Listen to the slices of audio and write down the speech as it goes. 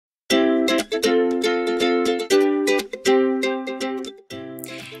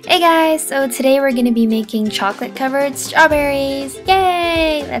Hey guys, so today we're going to be making chocolate covered strawberries.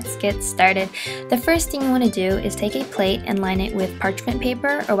 Yay! Let's get started. The first thing you want to do is take a plate and line it with parchment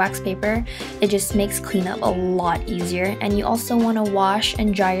paper or wax paper. It just makes cleanup a lot easier, and you also want to wash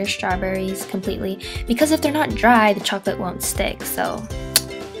and dry your strawberries completely because if they're not dry, the chocolate won't stick, so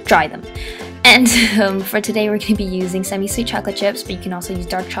dry them. And for today we're going to be using semi-sweet chocolate chips, but you can also use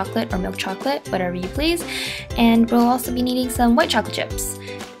dark chocolate or milk chocolate, whatever you please. And we'll also be needing some white chocolate chips.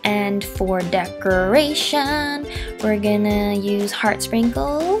 And for decoration, we're gonna use heart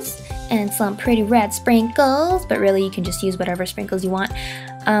sprinkles and some pretty red sprinkles, but really you can just use whatever sprinkles you want.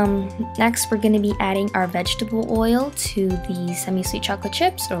 Next, we're gonna be adding our vegetable oil to the semi-sweet chocolate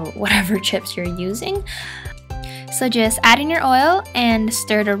chips or whatever chips you're using. So just add in your oil and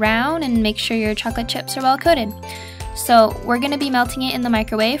stir it around and make sure your chocolate chips are well coated. So we're going to be melting it in the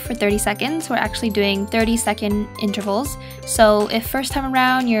microwave for 30 seconds. We're actually doing 30-second intervals. So if first time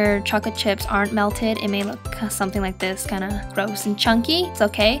around your chocolate chips aren't melted, it may look something like this, kind of gross and chunky. It's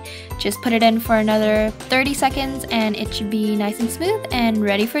okay. Just put it in for another 30 seconds and it should be nice and smooth and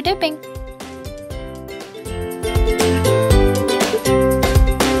ready for dipping.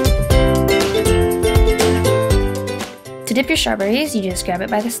 To dip your strawberries, you just grab it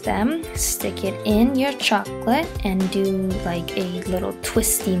by the stem, stick it in your chocolate, and do like a little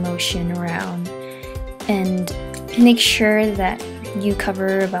twisty motion around. And make sure that you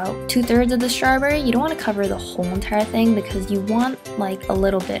cover about 2/3 of the strawberry. You don't want to cover the whole entire thing because you want like a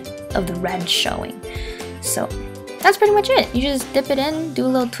little bit of the red showing. So that's pretty much it. You just dip it in, do a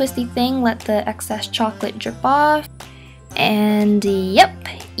little twisty thing, let the excess chocolate drip off, and yep,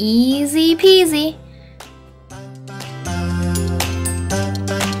 easy peasy.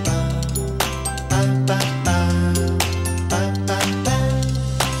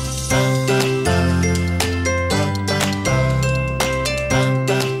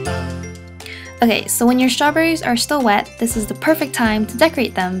 Okay, so when your strawberries are still wet, this is the perfect time to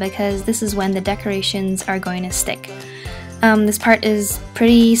decorate them because this is when the decorations are going to stick. This part is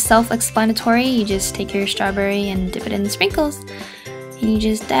pretty self-explanatory. You just take your strawberry and dip it in the sprinkles. And you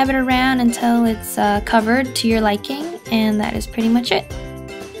just dab it around until it's covered to your liking, and that is pretty much it.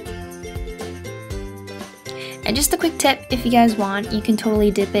 And just a quick tip, if you guys want, you can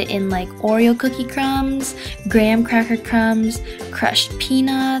totally dip it in like Oreo cookie crumbs, graham cracker crumbs, crushed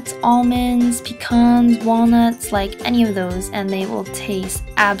peanuts, almonds, pecans, walnuts, like any of those, and they will taste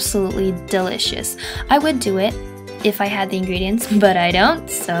absolutely delicious. I would do it if I had the ingredients, but I don't,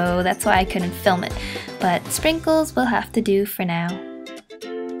 so that's why I couldn't film it. But sprinkles will have to do for now.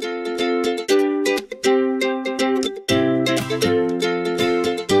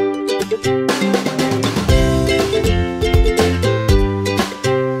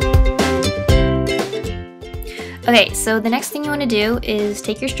 Okay, so the next thing you want to do is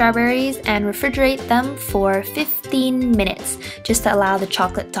take your strawberries and refrigerate them for 15 minutes just to allow the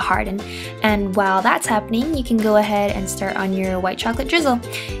chocolate to harden. And while that's happening, you can go ahead and start on your white chocolate drizzle.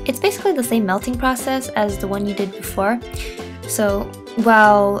 It's basically the same melting process as the one you did before. So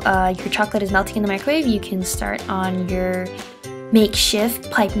while your chocolate is melting in the microwave, you can start on your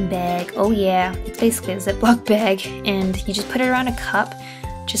makeshift piping bag. Oh yeah, it's basically a Ziploc bag, and you just put it around a cup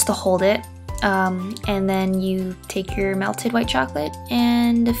just to hold it. And then you take your melted white chocolate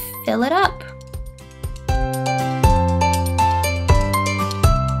and fill it up.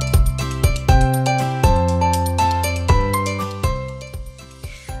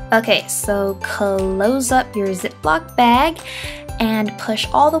 Okay, so close up your Ziploc bag and push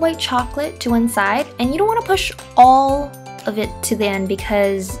all the white chocolate to one side. And you don't want to push all of it to the end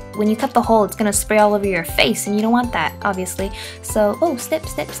because when you cut the hole, it's gonna spray all over your face, and you don't want that, obviously. So, oh, snip,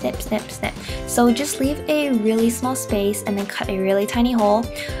 snip, snip, snip, snip. So just leave a really small space and then cut a really tiny hole.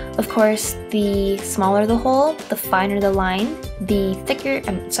 Of course, the smaller the hole, the finer the line. The bigger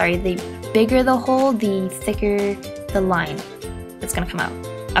the hole, the thicker the line that's gonna come out.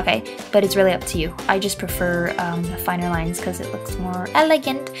 Okay, but it's really up to you. I just prefer the finer lines because it looks more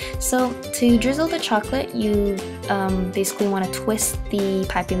elegant. So to drizzle the chocolate, you basically want to twist the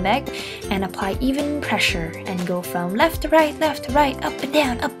piping bag and apply even pressure and go from left to right, up and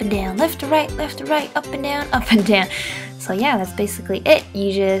down, left to right, up and down. So yeah, that's basically it.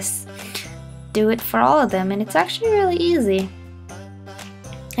 You just do it for all of them, and it's actually really easy.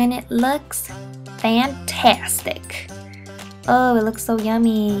 And it looks fantastic. Oh, it looks so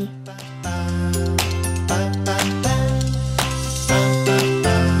yummy.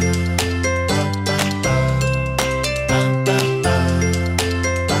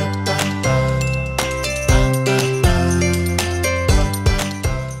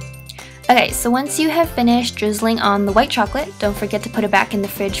 Okay, so once you have finished drizzling on the white chocolate, don't forget to put it back in the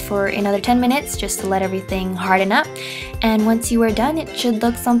fridge for another 10 minutes just to let everything harden up. And once you are done, it should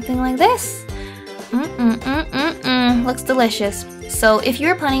look something like this. Looks delicious. So if you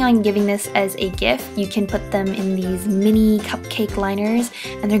were planning on giving this as a gift, you can put them in these mini cupcake liners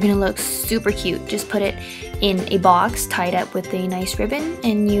and they're gonna look super cute. Just put it in a box tied up with a nice ribbon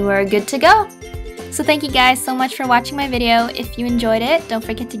and you are good to go. So thank you guys so much for watching my video. If you enjoyed it, don't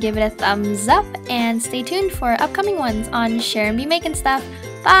forget to give it a thumbs up and stay tuned for upcoming ones on SharonBeMakinStuff.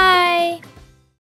 Bye!